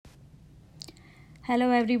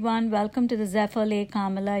Hello everyone, welcome to the Zephyr Lake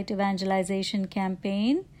Carmelite Evangelization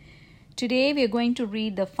Campaign. Today we are going to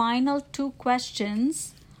read the final two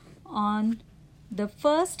questions on the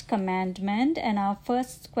first commandment, and our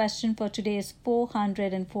first question for today is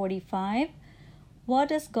 445. What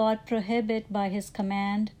does God prohibit by his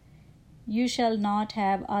command, "You shall not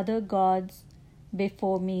have other gods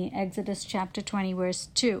before me"? Exodus chapter 20 verse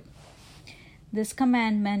 2. This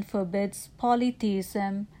commandment forbids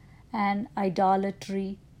polytheism and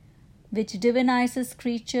idolatry, which divinizes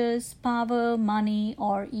creatures, power, money,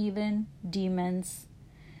 or even demons.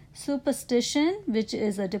 Superstition, which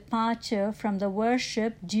is a departure from the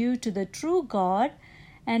worship due to the true God,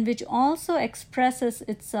 and which also expresses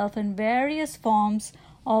itself in various forms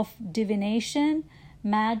of divination,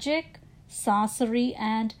 magic, sorcery,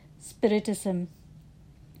 and spiritism.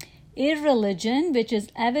 Irreligion, which is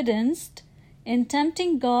evidenced in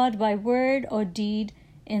tempting God by word or deed,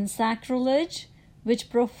 in sacrilege, which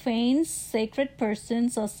profanes sacred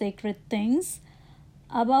persons or sacred things,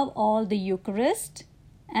 above all the Eucharist,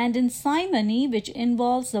 and in simony, which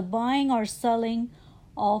involves the buying or selling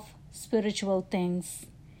of spiritual things.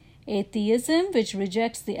 Atheism, which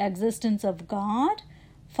rejects the existence of God,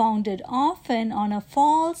 founded often on a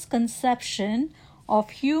false conception of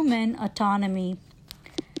human autonomy.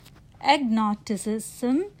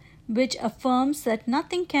 Agnosticism, which affirms that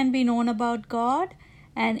nothing can be known about God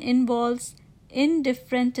and involves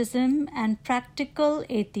indifferentism and practical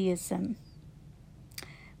atheism.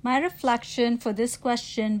 My reflection for this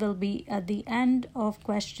question will be at the end of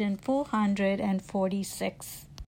question 446.